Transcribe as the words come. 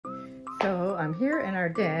So I'm here in our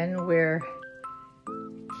den where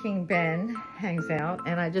King Ben hangs out,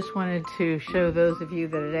 and I just wanted to show those of you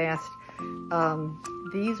that had asked.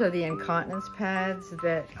 These are the incontinence pads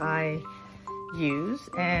that I use,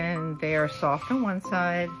 and they are soft on one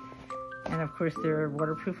side, and of course they're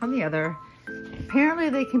waterproof on the other. Apparently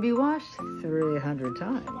they can be washed 300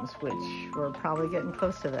 times, which we're probably getting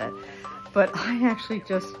close to that. But I actually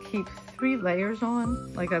just keep 3 layers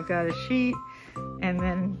on. Like I've got a sheet, and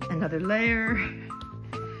then another layer,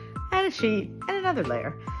 and a sheet, and another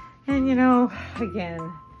layer. And you know, again,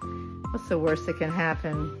 what's the worst that can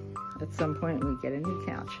happen? At some point we get a new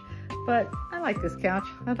couch. But I like this couch.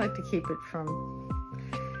 I'd like to keep it from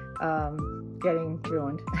getting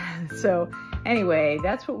ruined. So anyway,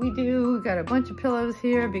 that's what we do. We've got a bunch of pillows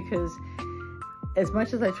here because as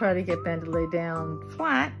much as I try to get Ben to lay down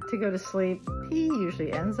flat to go to sleep, he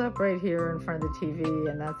usually ends up right here in front of the TV,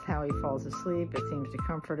 and that's how he falls asleep. It seems to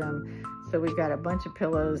comfort him. So we've got a bunch of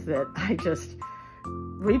pillows that I just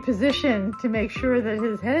reposition to make sure that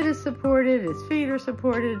his head is supported, his feet are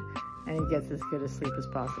supported, and he gets as good a sleep as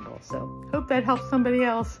possible. So hope that helps somebody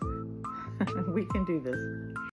else. We can do this.